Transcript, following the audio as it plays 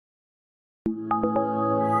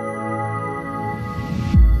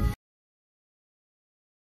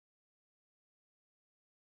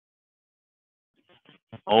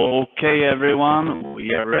Okay, everyone,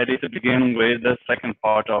 we are ready to begin with the second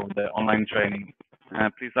part of the online training.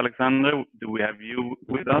 Please, Alexander, do we have you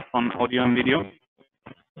with us on audio and video?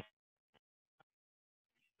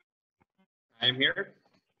 I'm here.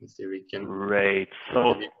 Let's see if we can. Great.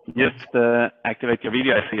 So just activate your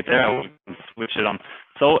video. I see it there. I will switch it on.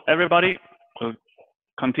 So everybody, we'll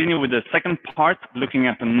continue with the second part, looking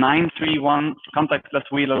at the 931 contactless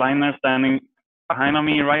wheel aligner standing behind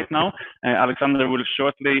me right now. Alexander will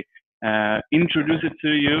shortly introduce it to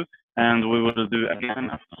you, and we will do again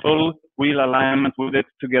a full wheel alignment with it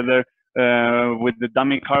together with the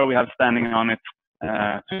dummy car we have standing on it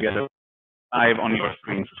together live on your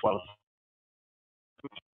screens as well.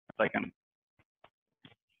 Second.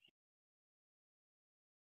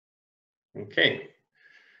 Okay.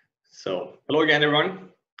 So hello again, everyone.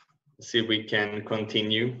 Let's see if we can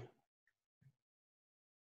continue.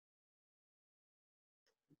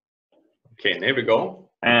 Okay, there we go.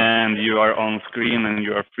 And you are on screen and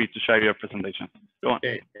you are free to share your presentation. Go on.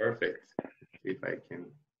 Okay, perfect. Let's see if I can.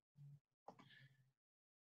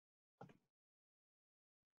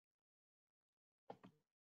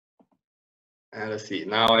 And let's see,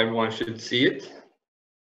 now everyone should see it.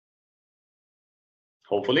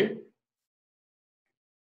 Hopefully.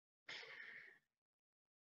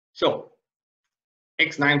 So,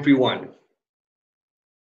 X931.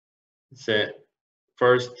 It's a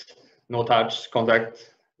first no-touch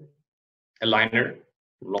contact aligner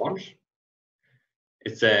launch.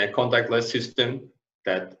 It's a contactless system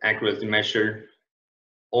that accurately measures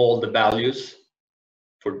all the values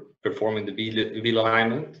for performing the wheel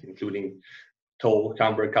alignment, including toe,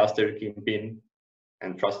 camber, caster, kingpin,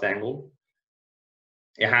 and thrust angle.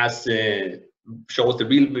 It has shows the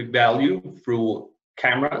real value through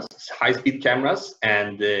cameras, high-speed cameras,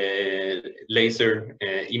 and laser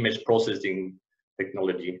image processing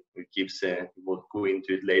technology. It gives, we'll go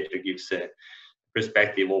into it later, gives a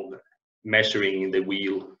perspective of measuring the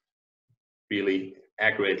wheel really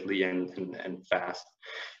accurately and fast.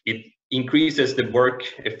 It increases the work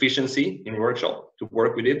efficiency in workshop to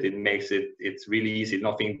work with it. It makes it's really easy,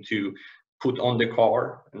 nothing to put on the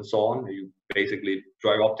car and so on. You basically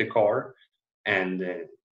drive up the car and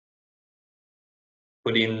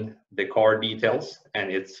put in the car details,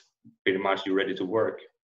 and it's pretty much you're ready to work.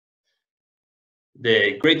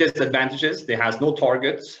 The greatest advantages, it has no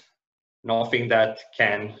targets, nothing that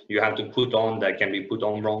you have to put on that can be put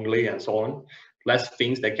on wrongly and so on. Less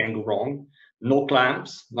things that can go wrong. No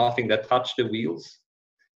clamps, nothing that touch the wheels.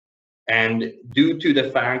 And due to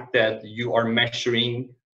the fact that you are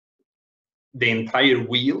measuring the entire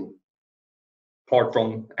wheel, apart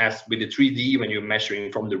from as with the 3D, when you're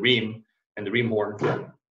measuring from the rim and the rim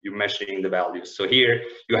horn, you're measuring the values. So here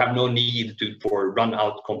you have no need for run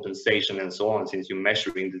out compensation and so on, since you're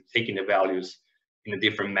measuring, taking the values in a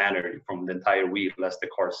different manner from the entire wheel as the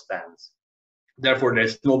car stands. Therefore,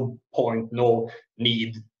 there's no point, no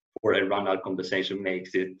need for a run out compensation,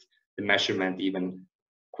 makes it the measurement even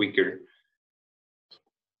quicker.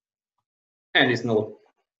 And it's no,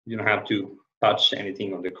 you don't have to touch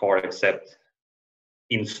anything on the car except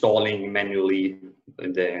installing manually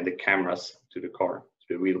the cameras to the car,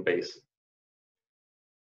 to the wheelbase.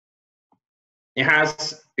 It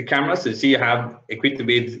has the cameras, so you see you have equipped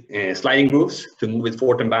with sliding grooves to move it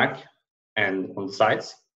forward and back and on the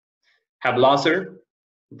sides. Have laser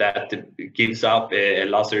that gives up a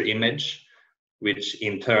laser image, which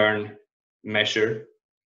in turn measure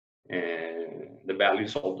the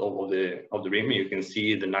values of the rim. You can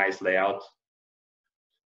see the nice layout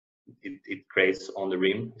it creates on the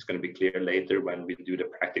rim. It's going to be clear later when we do the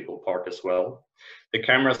practical part as well. The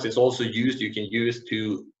cameras is also used, you can use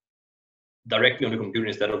to directly on the computer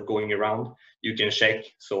instead of going around. You can check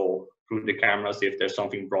so through the cameras if there's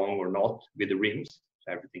something wrong or not with the rims.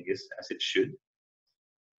 So everything is as it should.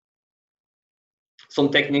 Some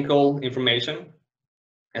technical information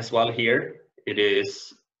as well here. It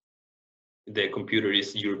is the computer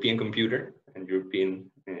is European computer and European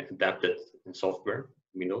adapted software,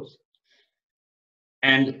 Windows.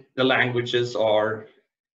 And the languages are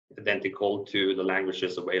identical to the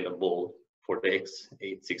languages available for the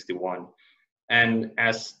X861. And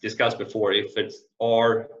as discussed before, if it's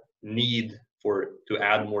our need to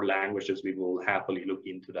add more languages, we will happily look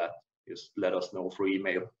into that. Just let us know through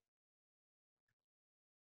email.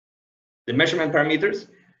 The measurement parameters,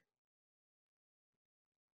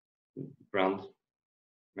 around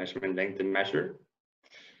measurement length and measure.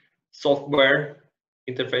 Software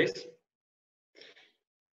interface.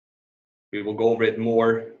 We will go over it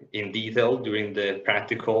more in detail during the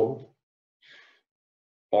practical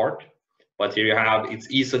part. But here you have, it's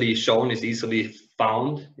easily shown, it's easily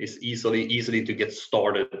found is easily to get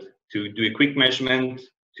started, to do a quick measurement,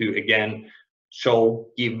 to again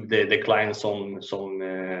give the client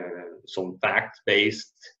some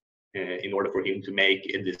fact-based in order for him to make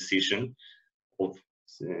a decision of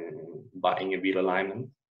buying a wheel alignment.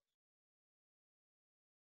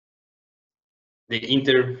 The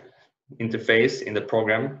interface in the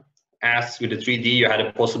program, as with the 3D, you had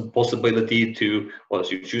a possibility to, well,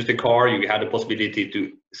 as you choose the car, you had a possibility to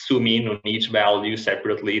zoom in on each value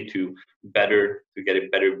separately to get a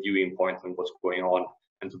better viewing point on what's going on,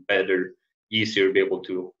 and to easier be able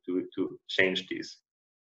to change these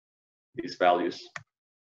values.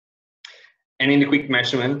 And in the quick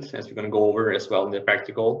measurement, as we're going to go over as well in the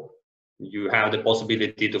practical, you have the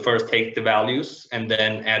possibility to first take the values and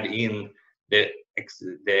then add in the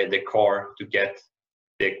car to get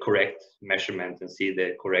the correct measurement and see the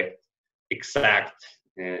correct exact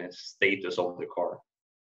status of the car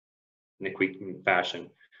in a quick fashion.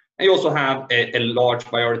 And you also have a large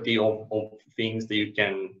variety of things that you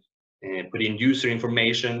can put in user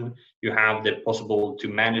information. You have the possible to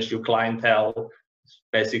manage your clientele,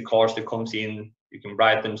 basic cars that comes in, you can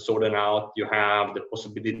write them, sort them out. You have the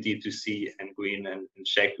possibility to see and go in and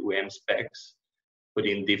check OEM specs, put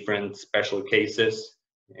in different special cases,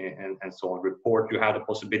 and so on. Report, you have the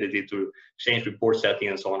possibility to change report setting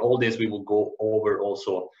and so on. All this we will go over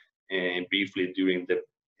also briefly during the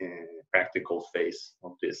practical phase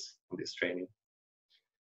of this training.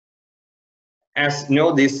 As you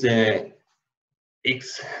know, this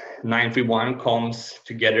X931 comes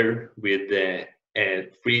together with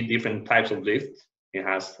 3 different types of lift. It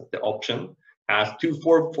has the option, has 2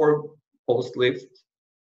 4-post lift.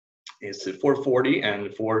 It's a 440 and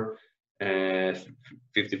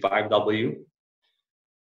 455W,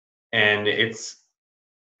 and it's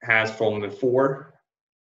has from 4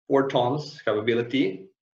 tons capability,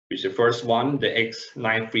 which is the first one, the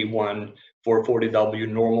X931 440W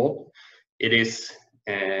normal. It is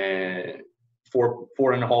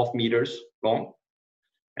 4.5 meters long,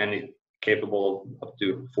 and it's capable of up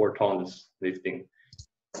to 4 tons lifting.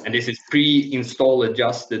 And this is pre-installed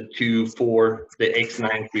adjusted for the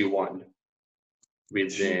X931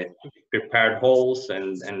 with the prepared holes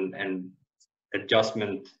and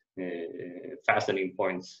adjustment fastening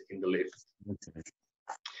points in the lift.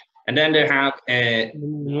 And then they have a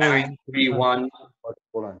 931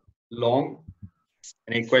 long.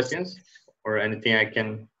 Any questions or anything I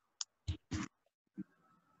can?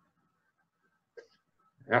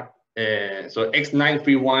 Yeah. So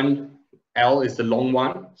X931L is the long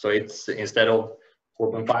one. So it's instead of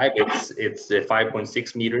 4.5, it's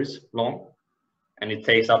 5.6 meters long, and it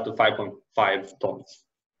takes up to 5.5 tons.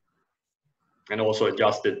 And also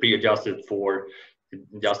adapted for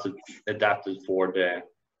the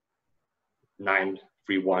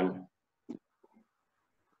 931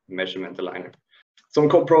 measurement aligner. Some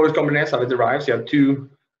pros combinations how it arrives. You have 2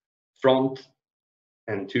 front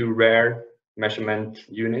and 2 rear measurement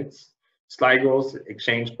units, SLIGOs,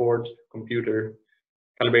 exchange board, computer,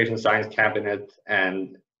 calibration science cabinet,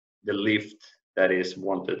 and the lift that is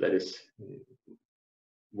wanted,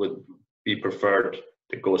 would be preferred,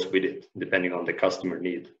 that goes with it, depending on the customer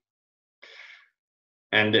need.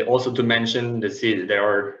 And also to mention, there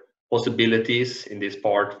are possibilities in this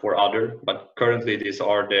part for other, but currently these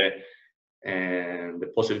are the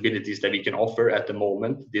possibilities that we can offer at the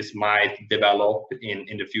moment. This might develop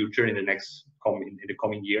in the future, in the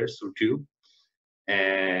coming years or 2.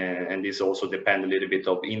 And this also depends a little bit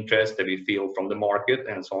of interest that we feel from the market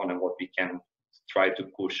and so on, and what we can try to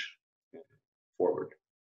push forward.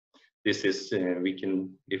 This is, we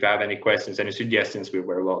can, if you have any questions, any suggestions, we're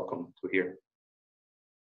very welcome to hear.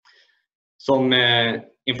 Some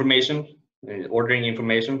information, ordering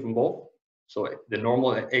information from both. So the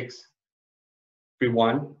normal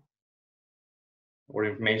X931 order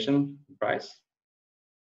information, price,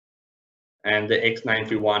 and the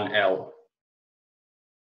X931L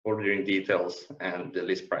ordering details and the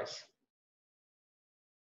list price.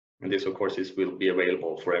 And this, of course, will be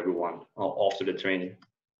available for everyone after the training.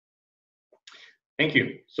 Thank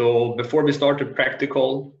you. So before we start the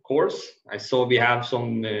practical course, I saw we have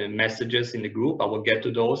some messages in the group. I will get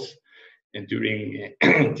to those during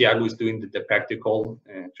Tiago is doing the practical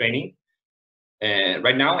training.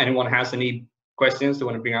 Right now, anyone has any questions they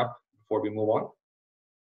want to bring up before we move on?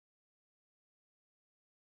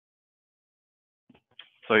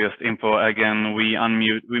 So just info again, we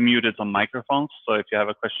muted some microphones. So if you have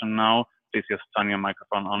a question now, please just turn your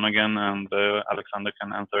microphone on again, and Alexander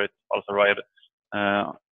can answer it also right.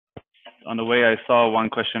 On the way, I saw one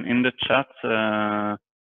question in the chat.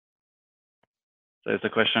 So it's a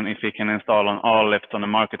question if we can install on all lifts on the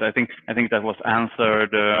market. I think that was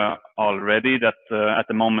answered already. That at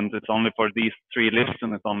the moment it's only for these 3 lifts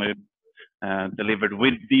and it's only delivered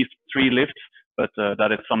with these 3 lifts. But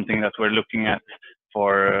that is something that we're looking at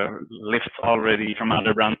for lifts already from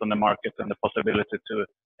other brands on the market and the possibility to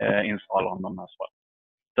install on them as well.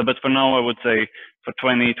 So, but for now, I would say for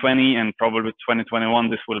 2020 and probably 2021,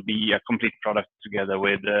 this will be a complete product together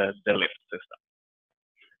with the lift system.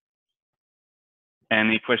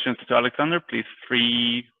 Any questions to Alexander? Please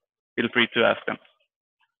feel free to ask them.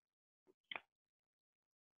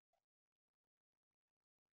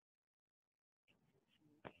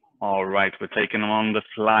 All right, we're taking them on the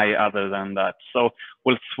fly other than that. So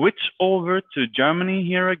we'll switch over to Germany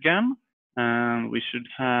here again. And we should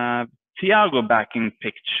have Thiago back in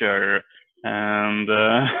picture. And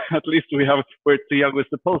at least we have where Thiago is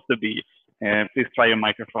supposed to be. Please try your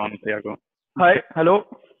microphone, Thiago. Hi, hello,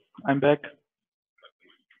 I'm back.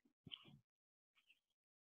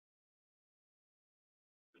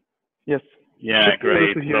 Yes. Yeah,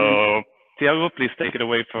 great. So, Thiago, please take it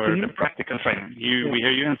away for the practical training. We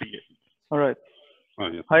hear you and see you. All right. Oh,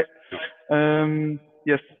 yes. Hi.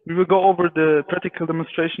 Yes, we will go over the practical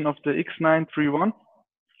demonstration of the X931.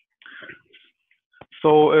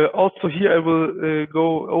 So also here I will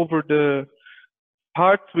go over the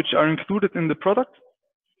parts which are included in the product.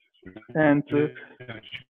 And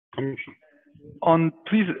on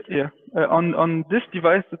this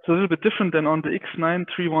device, it's a little bit different than on the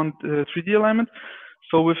X931 3D alignment.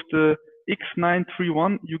 So with the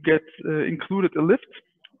X931, you get included a lift.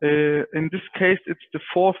 In this case, it's the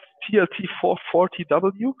TLT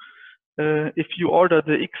 440W. If you order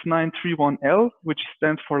the X931L, which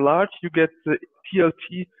stands for large, you get the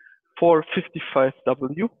TLT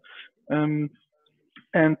 455W.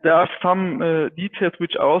 And there are some details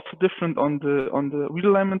which are also different on the wheel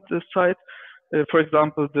alignment side. For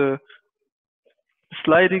example, the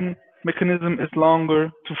sliding mechanism is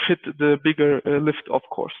longer to fit the bigger lift, of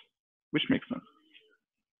course, which makes sense.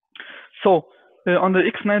 So on the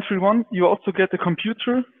X931, you also get a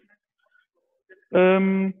computer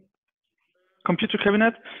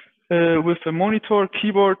cabinet with a monitor,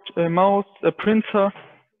 keyboard, mouse, a printer,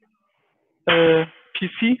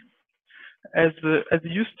 PC, as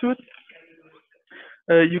used to it.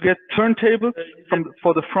 You get turntables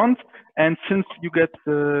for the front, and since you get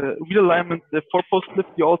the wheel alignment, the 4-post lift,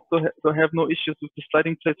 you also have no issues with the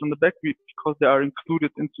sliding plates on the back because they are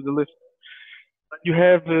included into the lift. You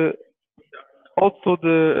have also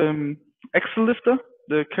the axle lifter,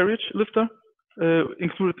 the carriage lifter,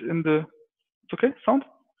 included in the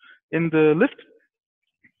in the lift.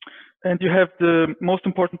 And you have the most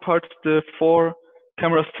important part, the 4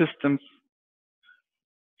 camera systems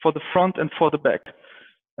for the front and for the back.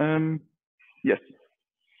 Yes.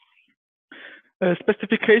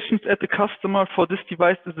 Specifications at the customer for this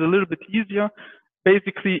device is a little bit easier.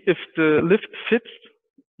 Basically, if the lift fits,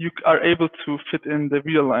 you are able to fit in the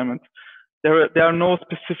wheel alignment. There are no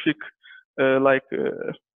specific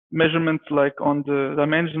measurements like on the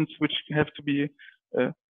dimensions which have to be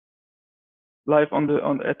live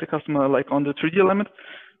at the customer, like on the 3D alignment.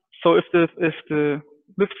 So if the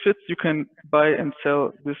lift fits, you can buy and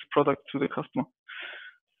sell this product to the customer.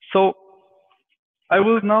 So I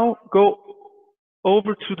will now go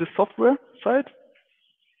over to the software side,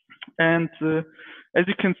 and as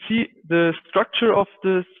you can see, the structure of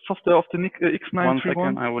the software of the X931. 1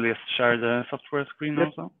 second, I will just share the software screen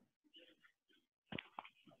also.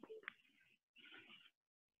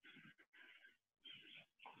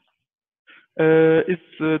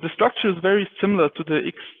 The structure is very similar to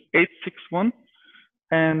the X861,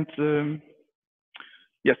 and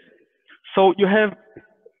yes. So you have.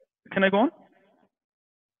 Can I go on?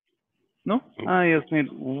 No? I just need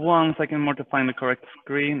 1 second more to find the correct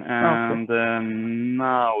screen, and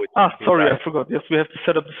now it's. Sorry, I forgot. Yes, we have to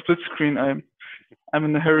set up the split screen. I'm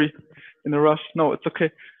in a hurry, in a rush. No, it's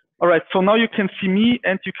okay. All right. So now you can see me,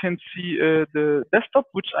 and you can see the desktop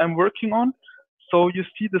which I'm working on. So you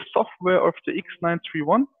see the software of the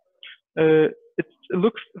X931. It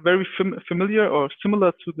looks very familiar or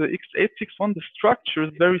similar to the X861. The structure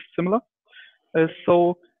is very similar.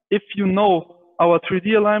 So if you know our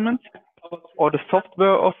 3D alignment or the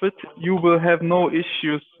software of it, you will have no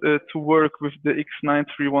issues to work with the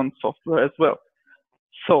X931 software as well.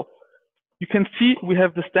 So you can see we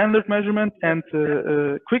have the standard measurement and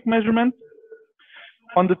quick measurement.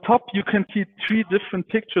 On the top, you can see 3 different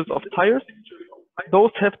pictures of tires.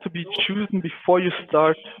 Those have to be chosen before you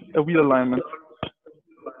start a wheel alignment.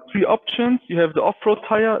 3 options. You have the off-road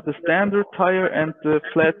tire, the standard tire, and the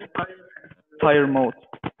flat tire mode.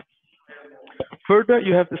 Further,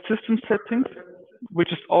 you have the system settings.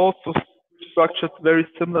 which is also structured very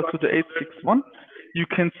similar to the 861. You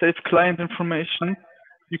can save client information,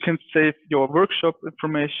 you can save your workshop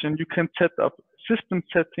information, you can set up system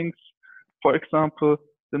settings, for example,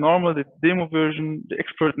 the normal, the demo version, the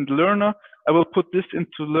expert and the learner. I will put this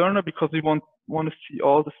into learner because we want to see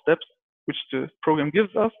all the steps which the program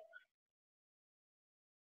gives us.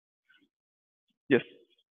 Yes.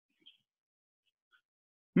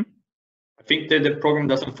 I think that the program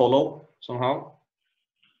doesn't follow somehow.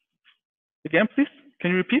 Again, please,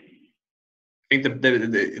 can you repeat? I think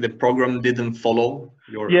the program didn't follow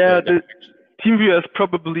your. Yeah, the TeamViewer is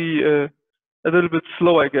probably a little bit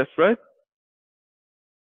slow, I guess, right?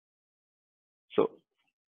 So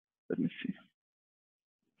let me see.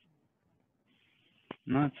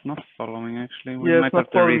 No, it's not following actually. Yeah, it's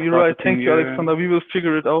not following. You're right. Thank you, Alexander. We will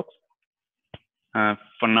figure it out.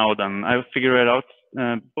 For now, then I'll figure it out.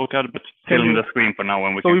 Burkhard, but film the screen for now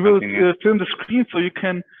when we. So we will film the screen, so you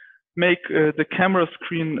can make the camera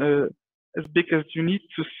screen as big as you need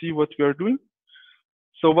to see what we are doing.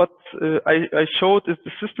 So what I showed is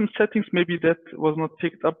the system settings. Maybe that was not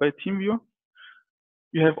picked up by TeamViewer.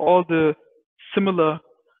 You have all the similar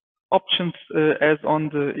options as on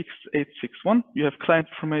the X861. You have client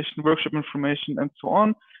information, workshop information, and so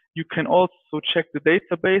on. You can also check the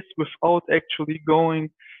database without actually going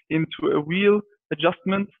into a wheel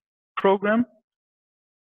adjustment program.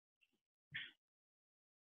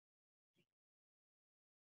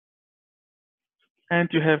 And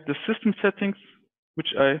you have the system settings,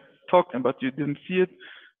 which I talked about, you didn't see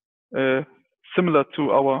it, similar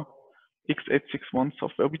to our X861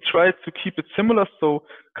 software. We tried to keep it similar so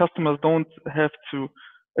customers don't have to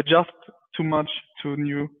adjust too much to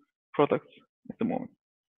new products at the moment.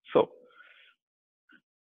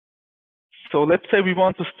 So let's say we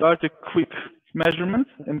want to start a quick measurement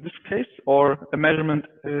in this case, or a measurement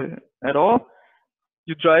at all.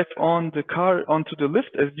 You drive on the car onto the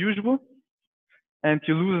lift as usual, and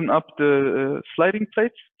you loosen up the sliding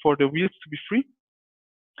plates for the wheels to be free.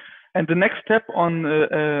 And the next step on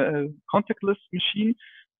a contactless machine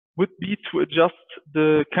would be to adjust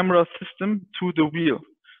the camera system to the wheel.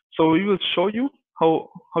 So we will show you how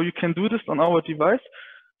you can do this on our device.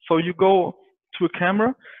 So you go to a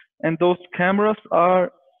camera, and those cameras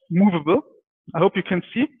are movable. I hope you can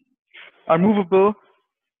see. Are movable.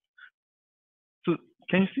 So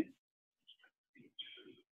can you see?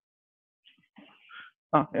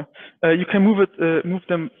 Ah, yeah. You can move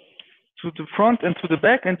them to the front and to the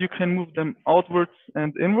back, and you can move them outwards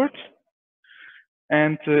and inwards.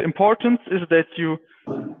 And important is that you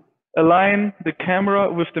align the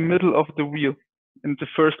camera with the middle of the wheel in the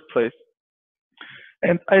first place.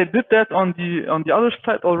 And I did that on the other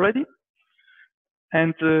side already.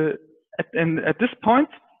 And at this point,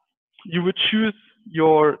 you would choose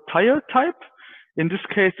your tire type. In this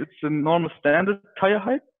case, it's a normal standard tire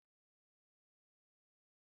height.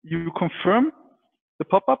 You confirm the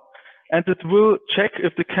pop-up, and it will check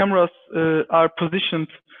if the cameras are positioned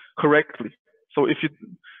correctly. So if you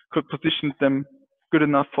could position them good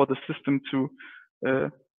enough for the system to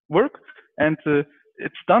work, and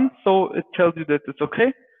it's done, so it tells you that it's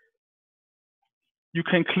okay. You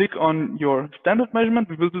can click on your standard measurement.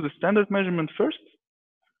 We will do the standard measurement first.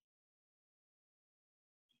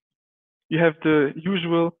 You have the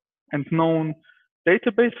usual and known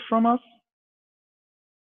database from us.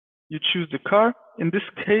 You choose the car. In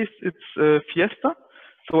this case, it's Fiesta.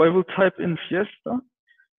 So I will type in Fiesta,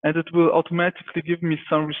 and it will automatically give me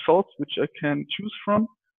some results which I can choose from.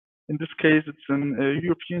 In this case, it's an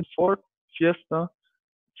European Ford Fiesta.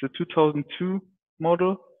 It's a 2002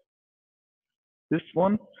 model. This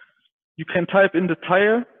one. You can type in the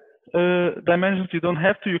tire dimensions. You don't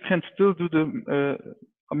have to. You can still do the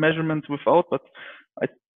measurement without, but I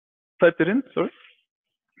typed it in. Sorry.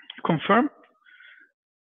 Confirm.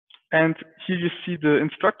 And here you see the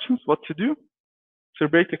instructions, what to do. So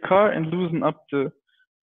brake the car and loosen up the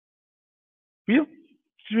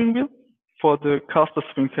steering wheel for the caster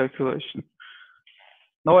swing calculation.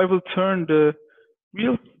 Now I will turn the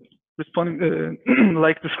wheel, responding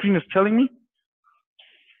like the screen is telling me.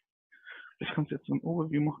 Ich kann jetzt so ein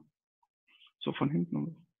Overview machen. So von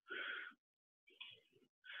hinten.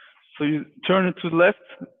 So you turn it to the left,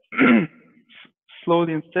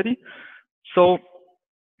 slowly and steady. So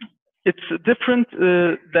it's different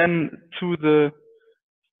than to the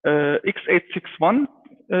X861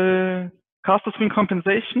 caster swing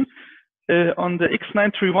compensation. On the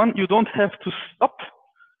X931, you don't have to stop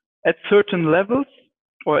at certain levels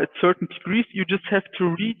or at certain degrees. You just have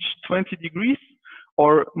to reach 20 degrees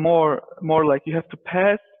or more like you have to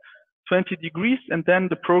pass 20 degrees, and then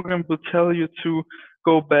the program will tell you to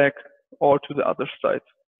go back or to the other side.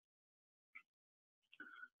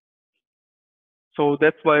 So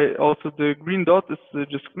that's why also the green dot is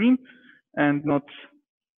just green and not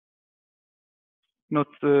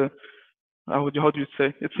how do you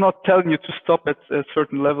say? It's not telling you to stop at a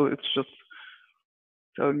certain level. It's just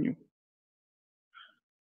telling you.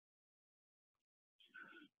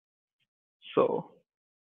 So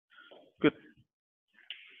good.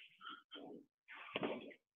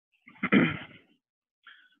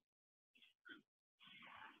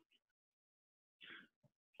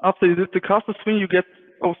 After you did the caster swing, you get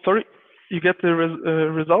you get the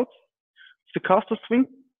results. The caster swing.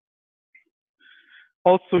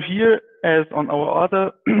 Also here, as on our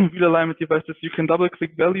other wheel alignment devices, you can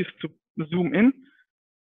double-click values to zoom in.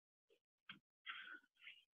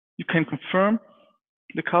 You can confirm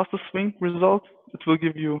the caster swing result. It will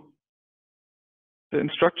give you the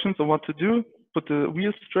instructions on what to do. Put the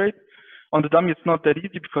wheel straight. On the dummy, it's not that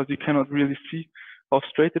easy because you cannot really see how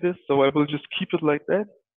straight it is. So I will just keep it like that.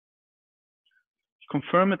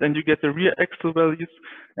 Confirm it, and you get the rear axle values.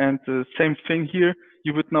 And the same thing here.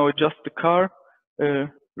 You would now adjust the car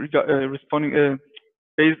responding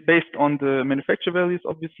based on the manufacturer values.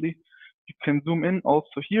 Obviously, you can zoom in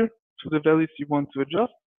also here to the values you want to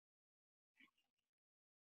adjust.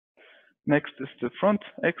 Next is the front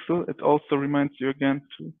axle. It also reminds you again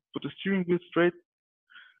to put the steering wheel straight.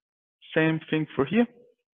 Same thing for here.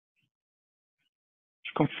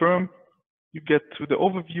 To confirm, you get to the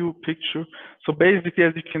overview picture. So basically,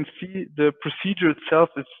 as you can see, the procedure itself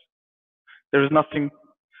is, there is nothing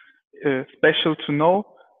special to know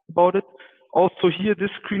about it. Also here, this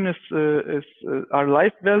screen are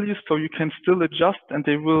live values, so you can still adjust and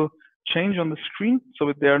they will change on the screen,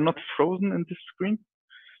 so they are not frozen in this screen.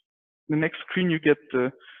 The next screen, you get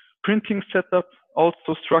the printing setup,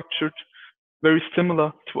 also structured very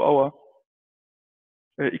similar to our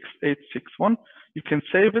X861. You can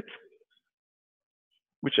save it,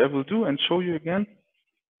 which I will do and show you again.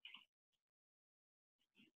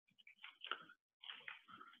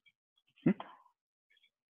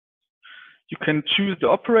 You can choose the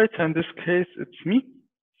operator. In this case, it's me.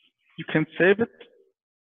 You can save it,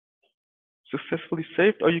 successfully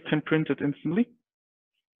saved, or you can print it instantly.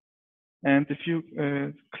 And if you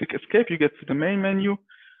click escape, you get to the main menu.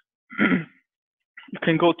 You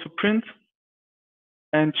can go to print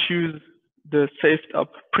and choose the saved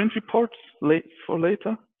up print reports for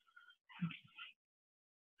later.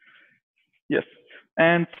 Yes,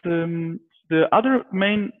 and the other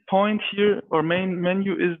main point here, or main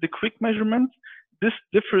menu, is the quick measurement. This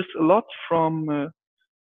differs a lot from,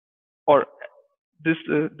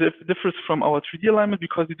 differs from our 3D alignment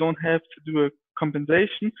because you don't have to do a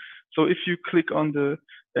compensation. So if you click on the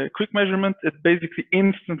quick measurement, it basically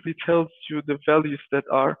instantly tells you the values that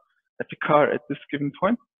are at the car at this given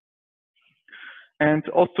point. And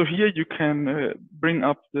also here you can bring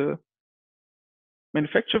up the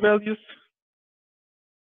manufacturer values.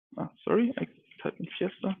 Sorry, I typed in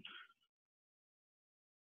Fiesta.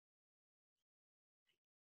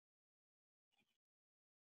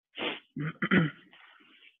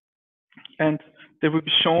 And they will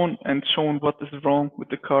be shown what is wrong with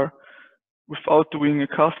the car without doing a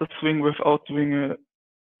caster swing, without doing a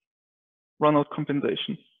run-out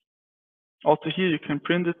compensation. Also here you can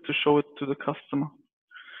print it to show it to the customer.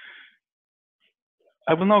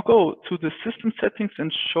 I will now go to the system settings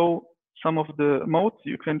and show some of the modes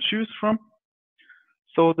you can choose from.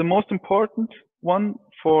 So the most important one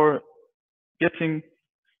for getting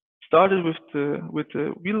started with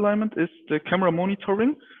the wheel alignment is the camera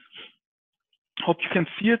monitoring. Hope you can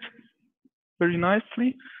see it very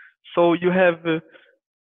nicely. So you have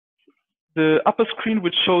the upper screen,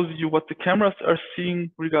 which shows you what the cameras are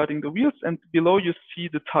seeing regarding the wheels, and below you see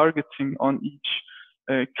the targeting on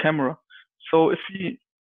each camera. So if we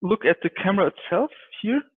look at the camera itself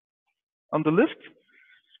here on the left,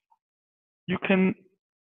 you can,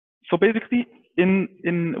 so basically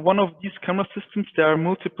in one of these camera systems, there are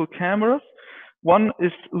multiple cameras. One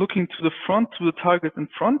is looking to the front, to the target in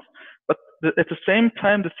front, but at the same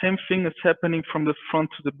time, the same thing is happening from the front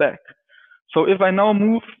to the back. So if I now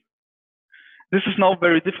move, this is now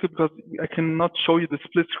very difficult because I cannot show you the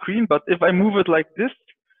split screen, but if I move it like this,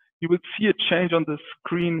 you will see a change on the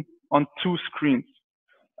screen on two screens.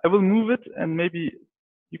 I will move it and maybe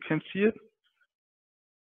you can see it.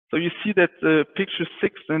 So you see that picture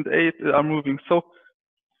 6 and 8 are moving. So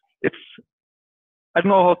it's, I don't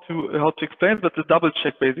know how to explain it, but it's a double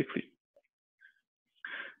check basically.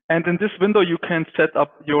 And in this window, you can set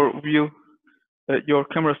up your wheel, your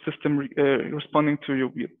camera system responding to your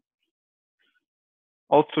wheel.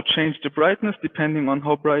 Also change the brightness depending on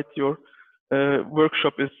how bright your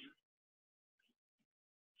workshop is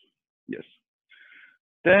Yes.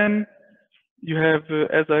 Then you have,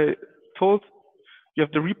 as I told, you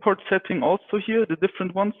have the report setting also here, the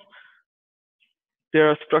different ones. They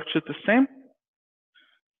are structured the same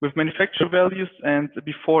with manufacturer values and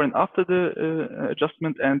before and after the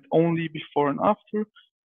adjustment, and only before and after,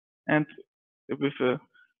 and with a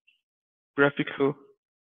graphical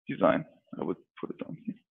design. I would put it on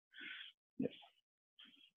here. Yes.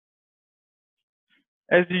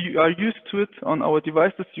 As you are used to it on our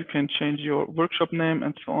devices, you can change your workshop name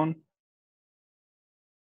and so on.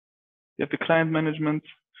 You have the client management.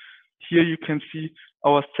 Here you can see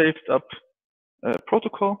our saved up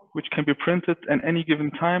protocol, which can be printed at any given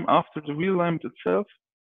time after the realignment itself.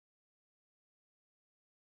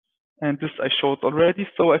 And this I showed already.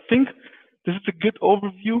 So I think this is a good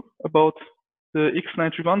overview about the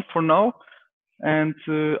X931 for now. And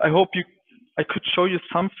I hope I could show you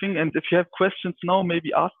something. And if you have questions now, maybe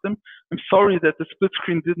ask them. I'm sorry that the split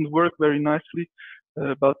screen didn't work very nicely,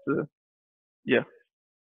 but yeah.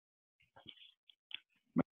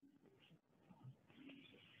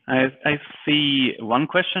 I see one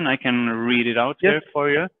question. I can read it out here for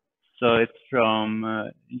you. So it's from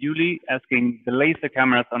Yuli asking, the laser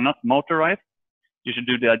cameras are not motorized. You should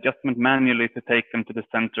do the adjustment manually to take them to the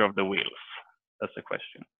center of the wheels. That's the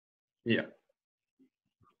question. Yeah.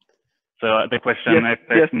 So the question if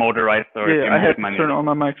it's motorized or if you I had to manually. turn on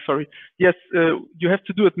my mic, sorry. Yes, you have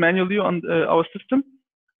to do it manually on our system,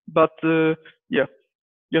 but yeah,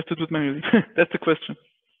 you have to do it manually. That's the question.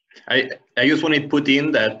 I just want to put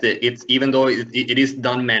in that it's, even though it is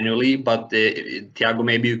done manually, but Thiago,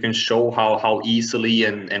 maybe you can show how easily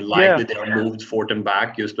and lightly they are moved forward and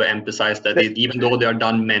back, just to emphasize that even though they are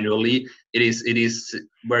done manually, it is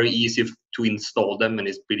very easy to install them, and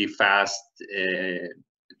it's pretty fast.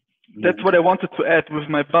 That's what I wanted to add with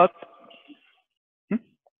my butt.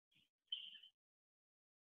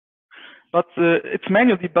 But it's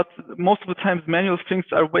manually, but most of the times manual things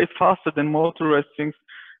are way faster than motorized things,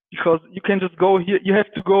 because you can just go here, you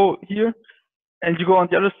have to go here, and you go on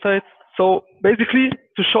the other side. So basically,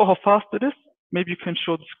 to show how fast it is, maybe you can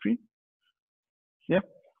show the screen. Yeah.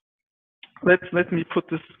 Let me put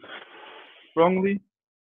this wrongly.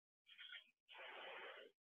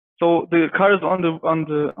 So the car is on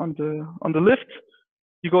the lift.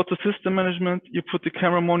 You go to system management. You put the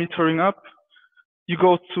camera monitoring up. You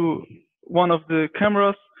go to one of the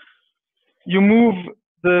cameras. You move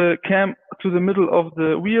the cam to the middle of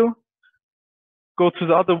the wheel. Go to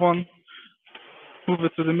the other one. Move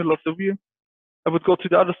it to the middle of the wheel. I would go to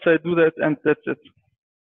the other side, do that, and that's it.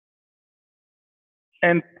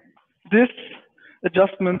 And this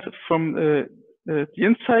adjustment from the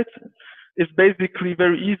inside is basically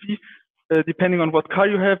very easy. Depending on what car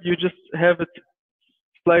you have, you just have it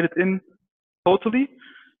slide it in totally,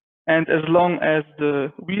 and as long as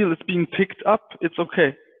the wheel is being picked up, it's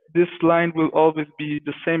okay. This line will always be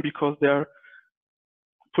the same because they are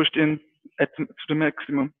pushed in to the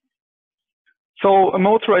maximum. So a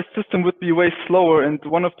motorized system would be way slower, and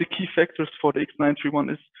one of the key factors for the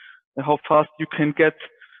X931 is how fast you can get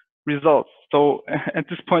results. So at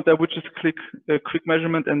this point, I would just click quick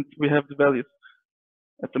measurement, and we have the values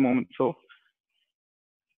at the moment. So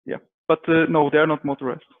yeah, but no, they are not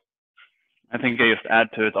motorized. I think I just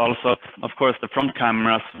add to it also, of course, the front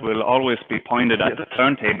cameras will always be pointed at the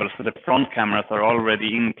turntable, so the front cameras are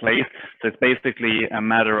already in place. So it's basically a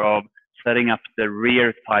matter of setting up the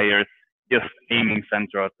rear tires, just aiming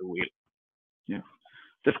center of the wheel. Yeah,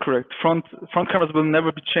 that's correct. Front cameras will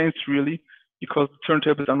never be changed really, because the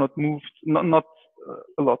turntables are not moved, not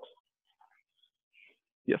a lot.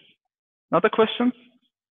 Yes. Other questions?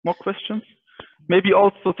 More questions? Maybe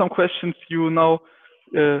also some questions you now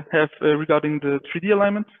have regarding the 3D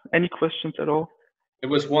alignment. Any questions at all? There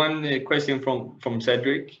was one question from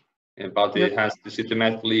Cedric about it has to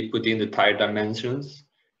systematically put in the tire dimensions,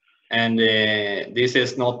 and this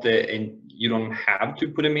is not you don't have to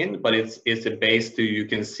put them in, but it's a base to, you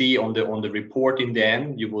can see on the report in the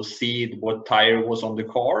end, you will see what tire was on the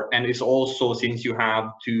car, and it's also, since you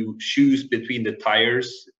have to choose between the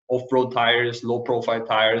tires, off-road tires, low profile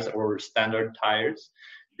tires, or standard tires.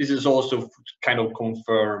 This is also kind of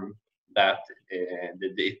confirm that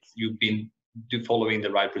you've been following the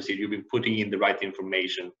right procedure, you've been putting in the right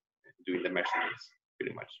information, doing the measurements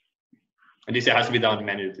pretty much. And this has to be done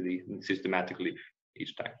manually, systematically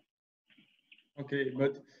each time. Okay,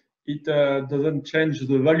 but it doesn't change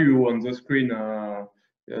the value on the screen on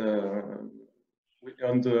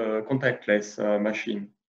the contactless machine.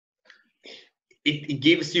 It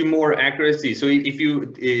gives you more accuracy. So if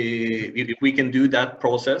we can do that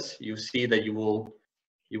process, you see that you will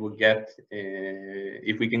get.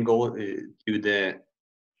 If we can go to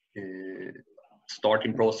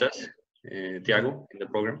starting process, Thiago, in the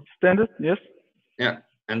program. Standard, yes. Yeah,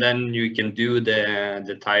 and then you can do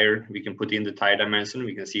the tire. We can put in the tire dimension.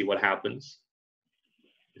 We can see what happens,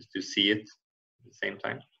 just to see it at the same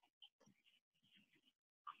time.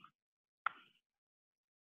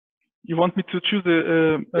 You want me to choose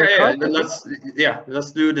a car?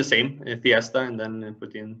 Let's do the same Fiesta, and then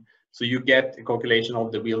put in. So you get a calculation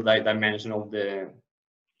of the wheel dimension of the.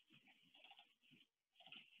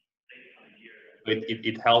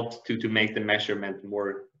 It helps to make the measurement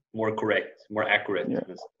more correct, more accurate.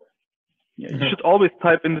 Yeah. Yeah, you should always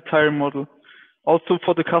type in the tire model, also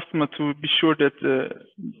for the customer to be sure that.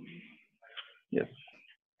 Yes.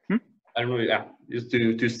 I don't know. Yeah, just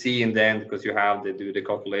to see in the end, because you have to do the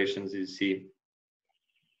calculations. You see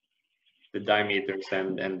the diameters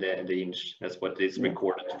and the inch. That's what is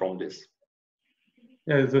recorded from this.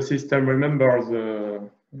 Yeah, the system remembers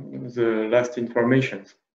the last information.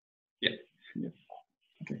 Yeah. Yes.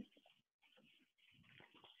 Okay.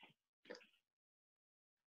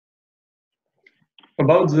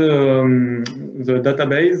 About the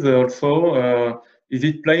database also, is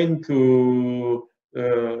it planned to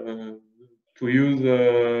use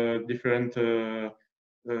different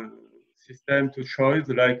system to choose,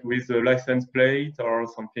 like with a license plate or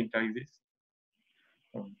something like this?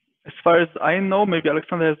 As far as I know, maybe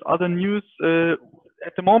Alexander has other news.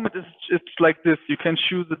 At the moment, it's like this. You can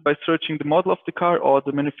choose it by searching the model of the car or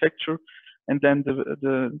the manufacturer, and then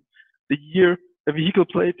the year, the vehicle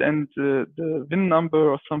plate, and the VIN number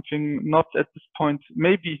or something. Not at this point.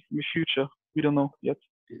 Maybe in the future. We don't know yet.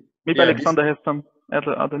 Maybe Alexander has some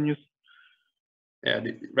other news. Yeah,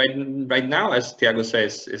 right now, as Thiago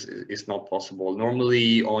says, is not possible.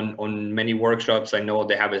 Normally, on many workshops, I know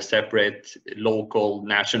they have a separate local,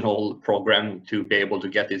 national program to be able to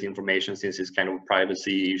get this information, since it's kind of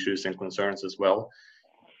privacy issues and concerns as well.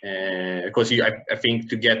 Because I think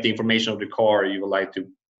to get the information of the car, you would like to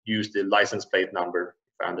use the license plate number,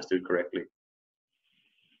 if I understood correctly.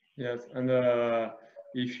 Yes, and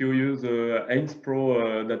if you use the Ains Pro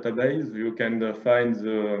database, you can find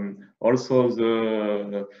also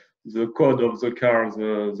the code of the car,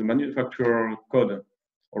 the manufacturer code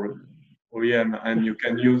or OEM, and you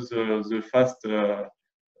can use the fast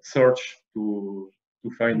search to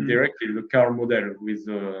find directly the car model with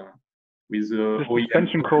the OEM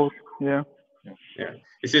suspension code. Yeah. Yeah,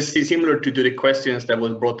 it's just similar to the questions that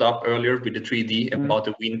was brought up earlier with the 3D about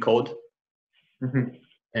the WIN code. Mm-hmm.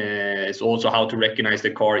 It's also how to recognize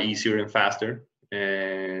the car easier and faster.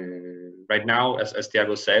 Right now, as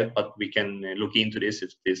Thiago said, but we can look into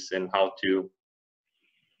this and how to,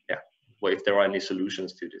 if there are any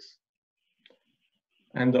solutions to this.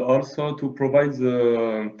 And also to provide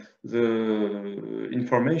the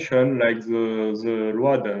information, like the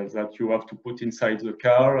load that you have to put inside the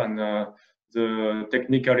car, and the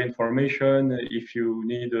technical information if you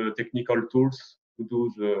need technical tools to do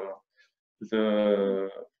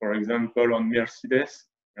for example, on Mercedes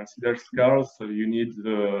cars, so you need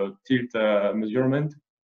the tilt measurement.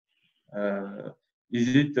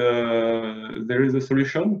 Is it there is a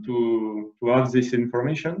solution to have this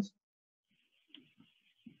information?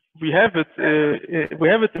 We have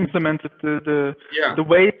it implemented. The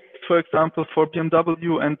weight, for example, for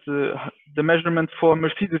BMW, and the measurement for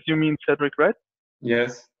Mercedes. You mean, Cedric, right?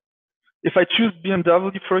 Yes. If I choose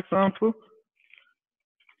BMW, for example.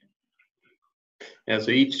 Yeah,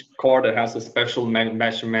 so each car that has a special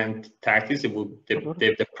measurement tactics, it will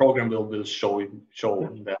the program will show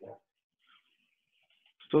that.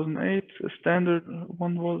 2008 standard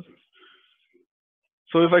one was.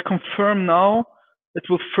 So if I confirm now, it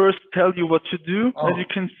will first tell you what to do. As you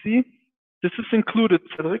can see, this is included,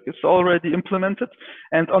 Cedric. It's already implemented,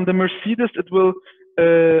 and on the Mercedes, it will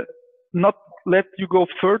not let you go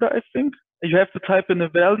further. I think you have to type in a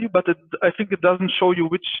value, but I think it doesn't show you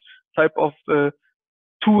which type of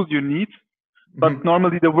tool you need. But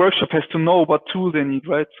normally the workshop has to know what tool they need,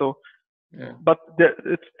 right? So, but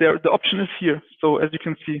the option is here. So as you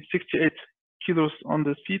can see, 68 kilos on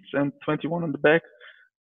the seats and 21 on the back,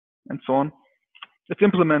 and so on. It's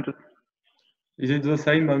implemented. Is it the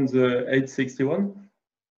same on the 861?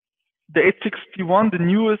 The 861, the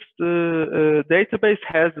newest database,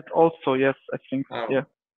 has it also. Yes, I think. Oh. Yeah.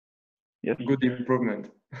 Yes. Good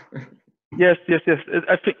improvement. Yes.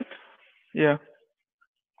 I think. Yeah.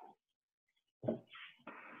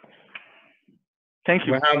 Thank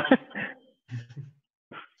you.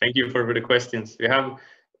 Thank you for the questions. We have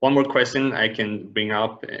one more question I can bring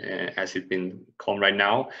up as it's been come right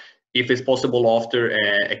now. If it's possible after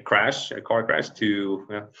a car crash, to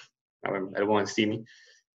I don't want to see me.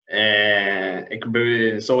 It could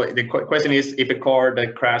be, so the question is, if a car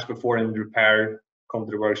that crashed before and repair come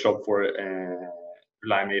to the workshop for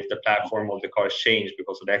alignment, if the platform of the car changed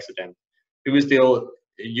because of the accident, we will still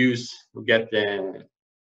get the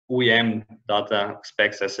OEM data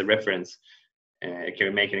specs as a reference. Can we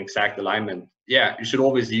make an exact alignment? Yeah, you should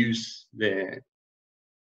always use the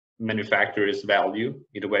manufacturer's value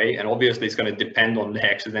either way, and obviously it's going to depend on the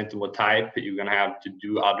accident and what type. You're going to have to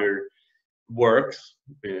do other work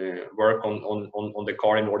on the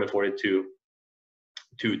car in order for it to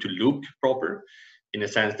look proper, in a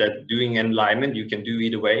sense that doing an alignment you can do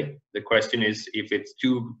either way. The question is, if it's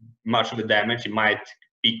too much of a damage, it might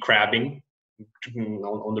be crabbing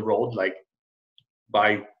on the road, like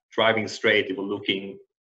by driving straight it will looking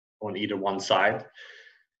on either one side.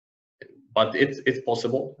 But it's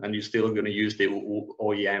possible, and you're still going to use the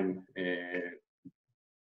OEM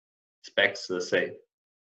specs, let's say,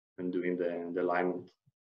 when doing the alignment.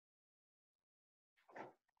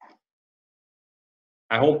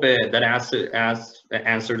 I hope that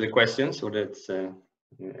answered the questions, or that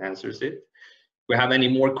answers it. If we have any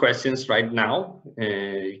more questions right now,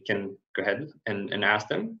 you can go ahead and ask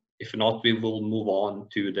them. If not, we will move on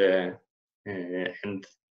to the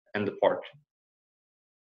end part.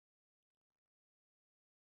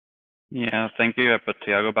 Yeah, thank you. I put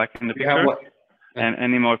Thiago back in the picture. And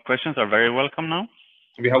any more questions are very welcome now.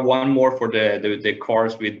 We have one more for the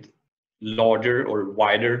cars with larger or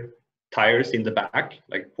wider tires in the back,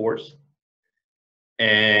 like Porsche.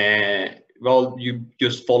 Well, you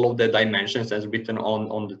just follow the dimensions as written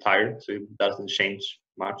on the tire, so it doesn't change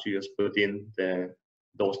much. You just put in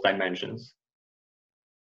those dimensions,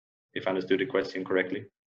 if I understood the question correctly.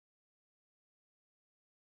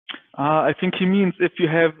 I think he means if you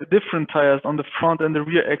have different tires on the front and the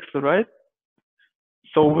rear axle, right?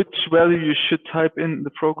 So which value you should type in the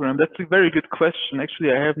program? That's a very good question.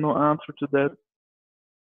 Actually, I have no answer to that.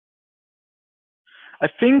 I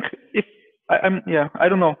think if I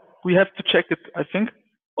don't know. We have to check it, I think.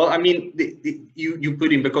 Well, I mean, you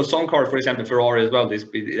put in, because some cars, for example, Ferrari as well, they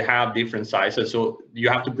have different sizes, so you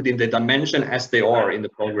have to put in the dimension as they are in the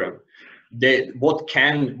program.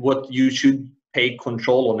 What you should take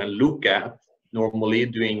control on and look at normally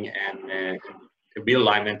doing a wheel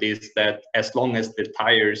alignment is that as long as the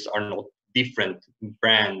tires are not different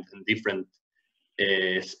brand and different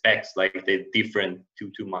specs, like they're different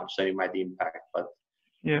too much, then it might impact. But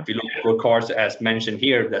yeah, if you look for cars as mentioned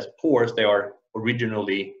here, that's Porsche, they are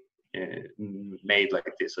originally made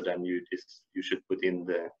like this, so then you should put in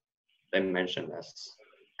the dimension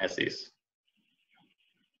as is.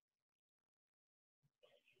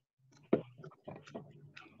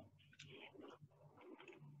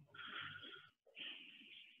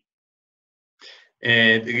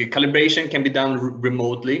 The calibration can be done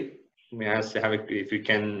remotely. We have to have it, if you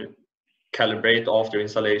can calibrate after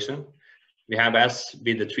installation. We have, as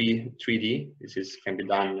with the 3D, this can be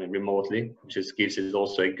done remotely, which gives it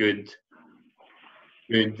also a good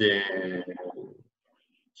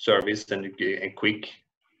service and a quick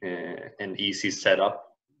and easy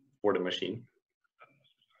setup for the machine.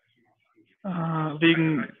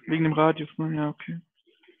 Wegen dem Radius, ne? Ja, okay.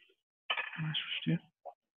 Ich verstehe.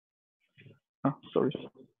 Sorry.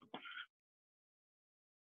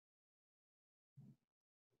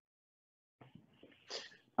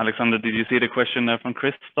 Alexander, did you see the question there from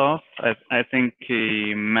Christoph? I think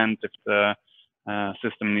he meant if the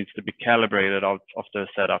system needs to be calibrated out of the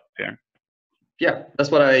setup here. Yeah, that's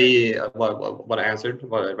what I answered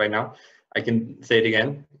right now. I can say it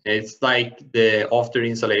again. It's like the after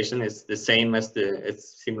installation is the same as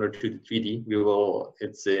it's similar to the 3D.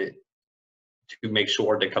 To make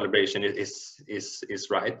sure the calibration is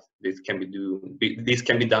right. This can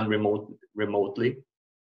be done remotely.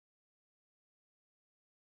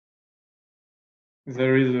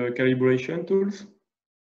 There is a calibration tools.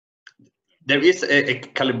 There is a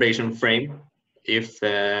calibration frame. If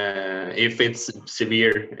it's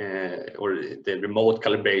severe or the remote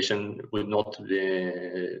calibration would not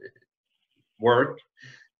work,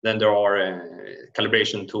 then there are a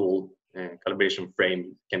calibration tool. Calibration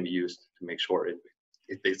frame can be used to make sure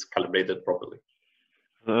it is calibrated properly.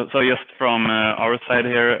 So just from our side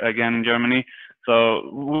here again in Germany,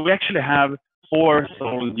 so we actually have 4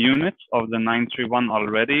 sold units of the 931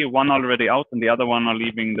 already. One already out, and the other one are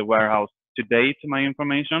leaving the warehouse today, to my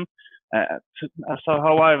information. So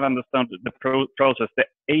how I've understood the process, the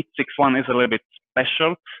 861 is a little bit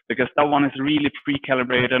special because that one is really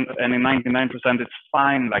pre-calibrated, and in 99% it's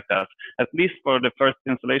fine like that. At least for the first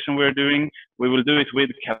installation we're doing, we will do it with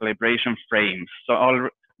calibration frames. So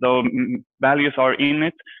although values are in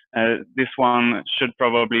it, this one should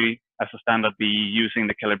probably as a standard be using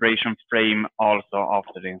the calibration frame also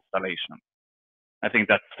after the installation. I think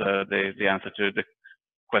that's the answer to the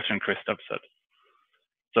question Christoph said.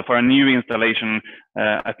 So for a new installation,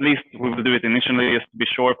 at least we will do it initially just to be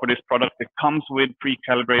sure for this product. It comes with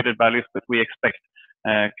pre-calibrated values, but we expect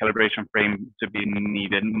calibration frame to be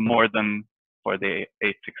needed more than for the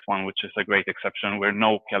 861, which is a great exception where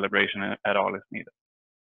no calibration at all is needed.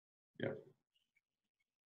 Yeah.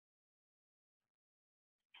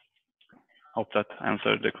 Hope that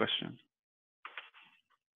answered the question.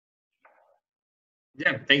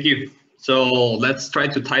 Yeah, thank you. So let's try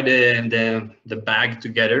to tie the bag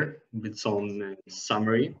together with some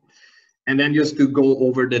summary. And then just to go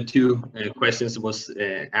over the two questions that was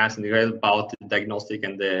asked about the diagnostic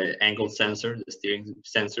and the angle sensor, the steering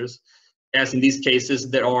sensors. As in these cases,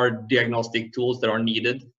 there are diagnostic tools that are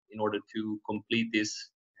needed in order to complete this.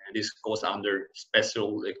 This goes under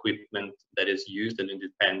special equipment that is used, and it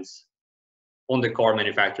depends on the car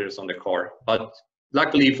manufacturers on the car. But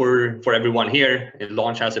luckily for everyone here,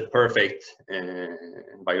 Launch has a perfect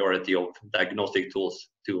variety of diagnostic tools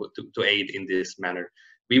to aid in this manner.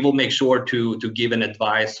 We will make sure to give an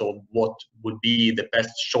advice of what would be the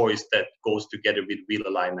best choice that goes together with wheel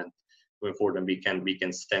alignment going forward, and we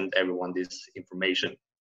can send everyone this information.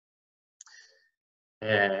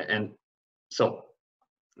 And so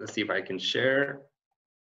let's see if I can share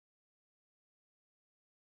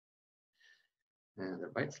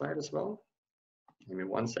the right slide as well. Give me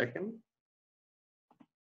 1 second.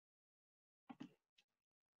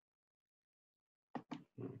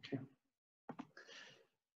 Okay.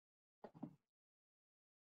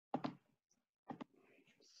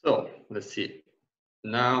 So let's see.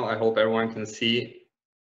 Now I hope everyone can see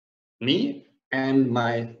me and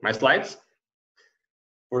my slides.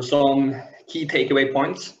 For some key takeaway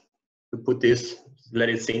points to put this, let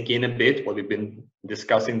it sink in a bit, what we've been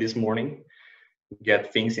discussing this morning,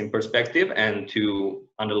 get things in perspective, and to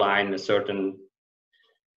underline a certain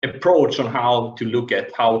approach on how to look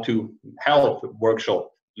at how to help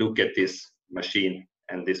workshop look at this machine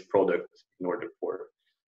and this product in order for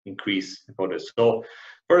increase the product. So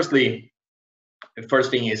firstly, the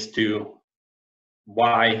first thing is to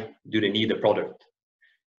why do they need a product?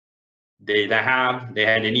 They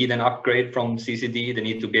need an upgrade from CCD. They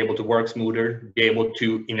need to be able to work smoother, be able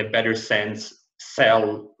to, in a better sense,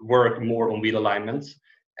 work more on wheel alignments.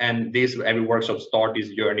 And every workshop start this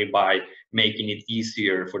journey by making it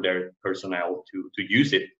easier for their personnel to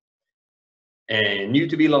use it. And new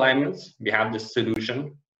to wheel alignments, we have this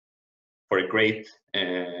solution for a great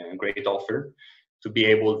offer to be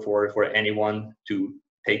able for anyone to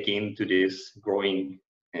take into this growing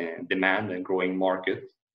demand and growing market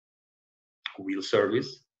wheel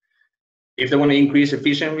service. If they want to increase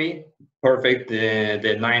efficiency, perfect.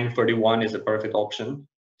 The 931 is a perfect option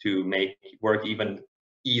to make work even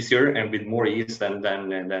easier and with more ease than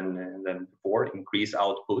before, increase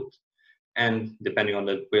output, and depending on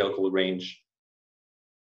the vehicle range.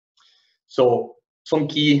 So some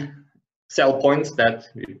key sell points that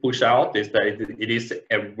we push out is that it is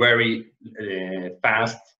a very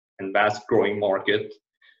fast and fast growing market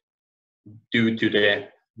due to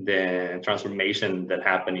the transformation that's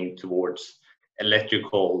happening towards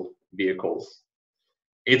electrical vehicles.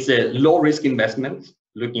 It's a low risk investment,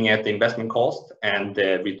 looking at the investment cost and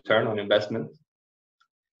the return on investment.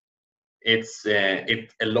 It's a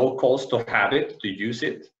low cost to have it, to use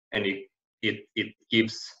it, and it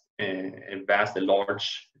gives a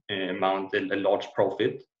large amount, a large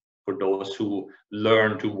profit for those who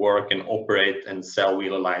learn to work and operate and sell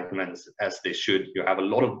wheel alignments as they should. You have a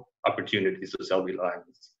lot of opportunities to sell wheel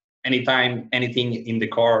alignments. Anytime anything in the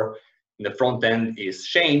car, in the front end is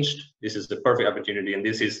changed, this is the perfect opportunity, and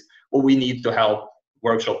this is what we need to help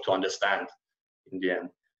workshop to understand in the end.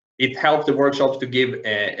 It helps the workshops to give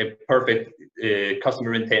a perfect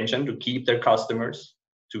customer retention, to keep their customers,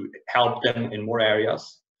 to help them in more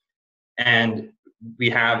areas. And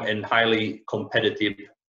we have a highly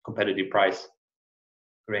competitive price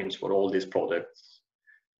range for all these products.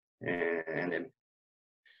 And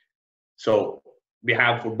so we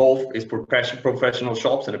have for both is professional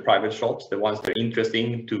shops and the private shops, the ones that are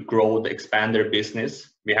interesting to grow, expand their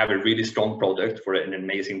business. We have a really strong product for an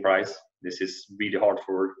amazing price. This is really hard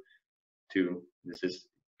this is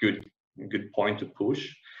a good point to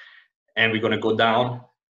push. And we're going to go down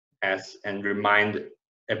and remind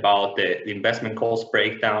about the investment cost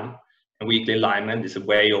breakdown. And weekly alignment is a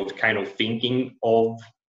way of kind of thinking of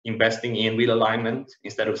investing in wheel alignment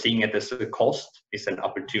instead of seeing it as a cost. It's an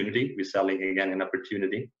opportunity. We're selling again an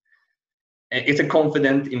opportunity. And it's a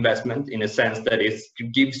confident investment in a sense that it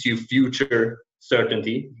gives you future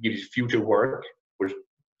certainty, gives you future work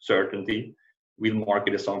certainty. Wheel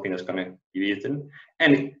market is something that's going to be eaten.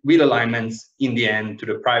 And wheel alignments, in the end, to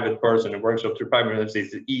the private person, the workshop to the private person,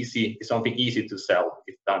 is easy. It's something easy to sell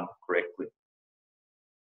if done correctly.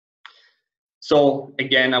 So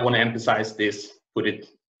again, I want to emphasize this, put it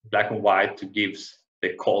black and white to give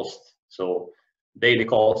the cost. So daily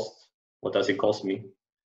cost, what does it cost me?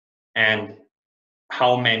 And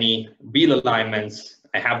how many wheel alignments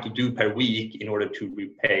I have to do per week in order to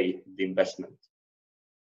repay the investment.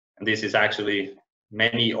 And this is actually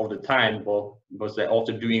many of the time, well, because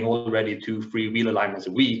after doing already 2-3 wheel alignments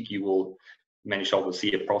a week, you will, many shops will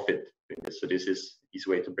see a profit. So this is easy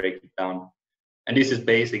way to break it down. And this is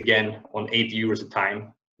based again on 80 euros a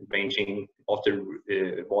time, ranging after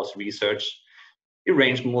was research. It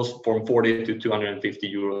ranged most from 40 to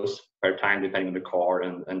 250 euros per time, depending on the car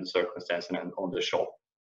and the circumstance and on the shop,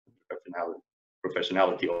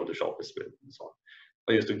 professionality of the shop as well, and so on.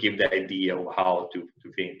 But just to give the idea of how to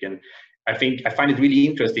think. And I find it really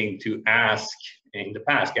interesting to ask in the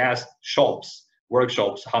past, ask shops,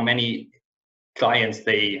 workshops, how many clients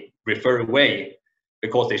they refer away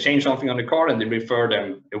because they change something on the car and they refer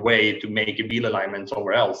them away to make a wheel alignment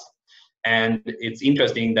somewhere else. And it's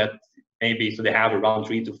interesting that maybe so they have around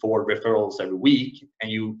 3 to 4 referrals every week,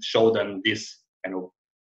 and you show them this kind of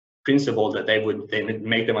principle that they would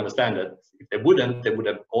make them understand that if they wouldn't, they would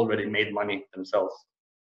have already made money themselves.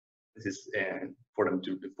 This is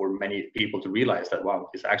for many people to realize that, wow,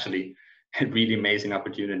 it's actually a really amazing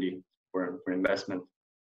opportunity for investment.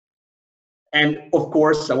 And of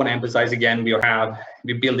course, I want to emphasize again,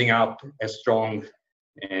 we're building up a strong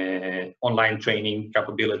online training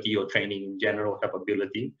capability or training in general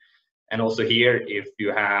capability. And also here, if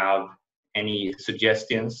you have any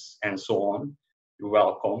suggestions and so on, you're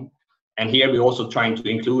welcome. And here we're also trying to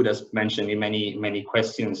include, as mentioned in many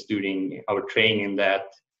questions during our training, that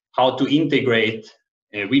how to integrate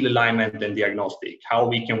wheel alignment and diagnostic, how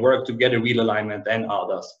we can work together, wheel alignment and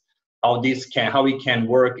others, how we can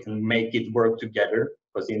work and make it work together.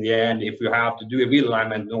 Because in the end, if you have to do a wheel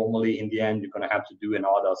alignment, normally in the end you're going to have to do an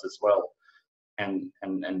others as well, and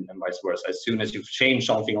vice versa. As soon as you change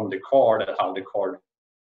something on the car, that how the car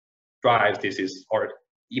drives, this is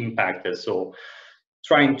impacted. So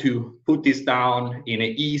trying to put this down in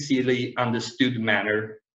an easily understood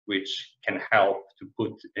manner, which can help to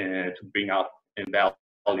bring up a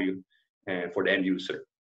value for the end user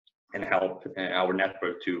and help our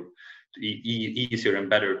network to easier and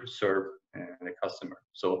better serve the customer.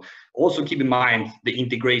 So also keep in mind the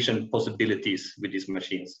integration possibilities with these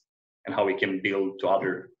machines and how we can build to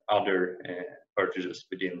other purchases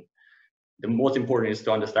within. The most important is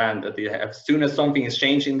to understand that as soon as something is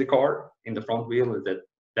changed in the car, in the front wheel, that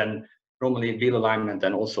then normally wheel alignment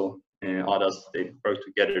and also others, they work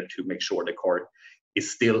together to make sure the car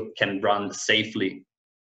still can run safely.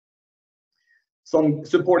 Some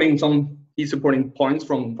key supporting points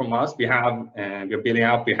from us. We're building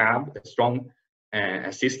up. We have a strong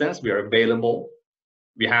assistance. We are available.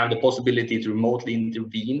 We have the possibility to remotely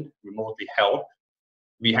intervene, remotely help.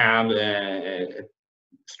 We have a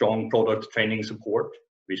strong product training support,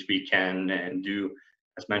 which we can do,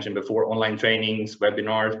 as mentioned before, online trainings,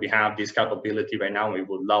 webinars. We have this capability right now. We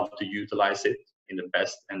would love to utilize it in the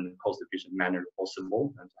best and cost-efficient manner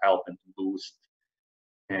possible, and to help and to boost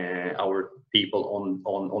our people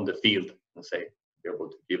on the field, and say, be able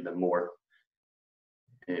to give them more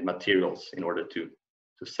materials in order to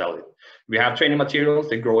sell it. We have training materials,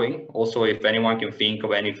 they're growing. Also, if anyone can think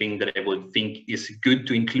of anything that they would think is good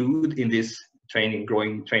to include in this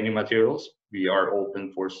growing training materials, we are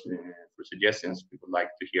open for suggestions. We would like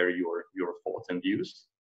to hear your thoughts and views.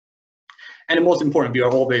 And the most important, we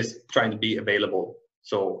are always trying to be available.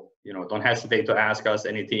 So, don't hesitate to ask us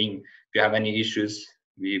anything. If you have any issues,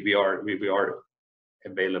 we are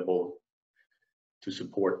available to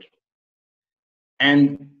support.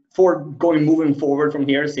 And for moving forward from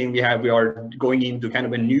here, seeing we are going into kind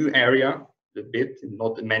of a new area a bit.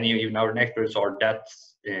 Not many in our networks are that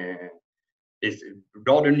is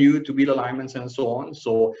rather new to wheel alignments and so on.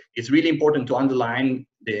 So it's really important to underline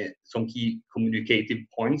some key communicative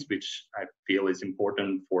points, which I feel is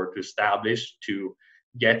important to establish, to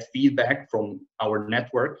get feedback from our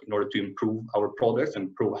network in order to improve our products and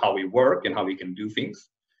improve how we work and how we can do things.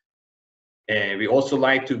 We also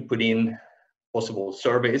like to put in possible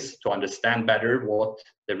surveys to understand better what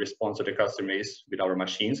the response of the customer is with our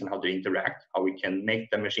machines and how they interact, how we can make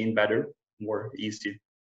the machine better, more easy,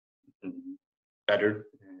 better,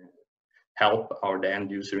 help the end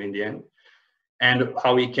user in the end. And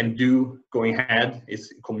how we can do going ahead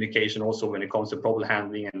is communication also when it comes to problem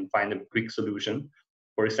handling and find a quick solution.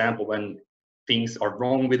 For example, when things are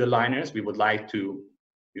wrong with the liners, we would like to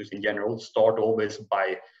use in general, start always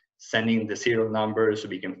by sending the serial number so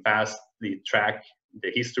we can fastly track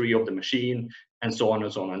the history of the machine and so on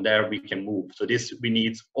and so on. And there we can move. So this we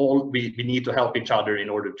need to help each other in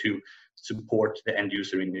order to support the end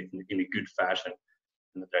user in a good fashion,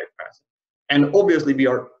 in a direct fashion. And obviously we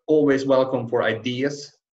are always welcome for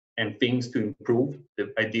ideas and things to improve,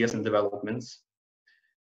 the ideas and developments.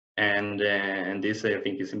 And this I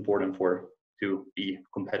think is important to be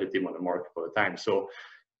competitive on the market all the time. So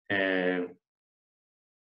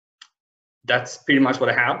that's pretty much what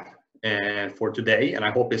I have for today, and I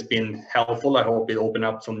hope it's been helpful. I hope it opened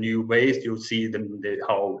up some new ways. You'll see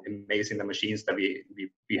how amazing the machines that we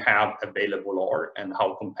have available are, and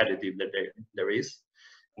how competitive that there is.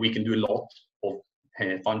 We can do a lot of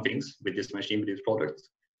fun things with this machine, with these products,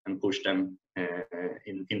 and push them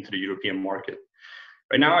into the European market.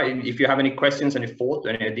 Right now, if you have any questions, any thoughts,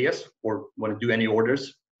 any ideas, or want to do any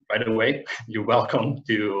orders right away, you're welcome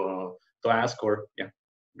to ask, or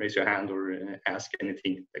raise your hand or ask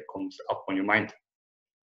anything that comes up on your mind.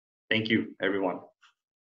 Thank you, everyone.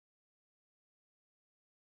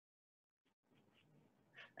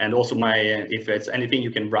 And also if it's anything,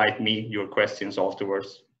 you can write me your questions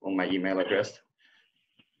afterwards on my email address.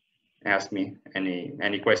 Ask me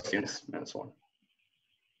any questions and so on.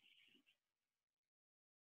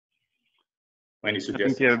 Any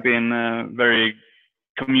suggestions? I think you have been very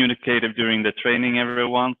communicative during the training,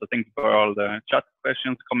 everyone. So thank you for all the chat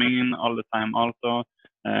questions coming in all the time also.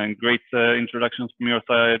 Great introductions from your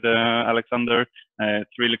side, Alexander.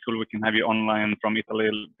 It's really cool we can have you online from Italy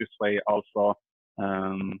this way also.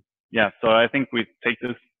 Yeah, so I think we take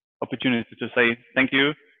this opportunity to say thank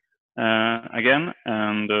you again.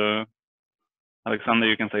 And Alexander,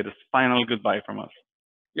 you can say this final goodbye from us.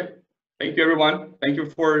 Yeah, thank you, everyone. Thank you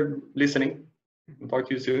for listening. I'll talk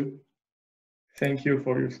to you soon. Thank you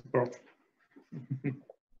for your support.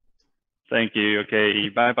 Thank you. Okay,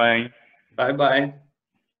 bye-bye. Bye-bye.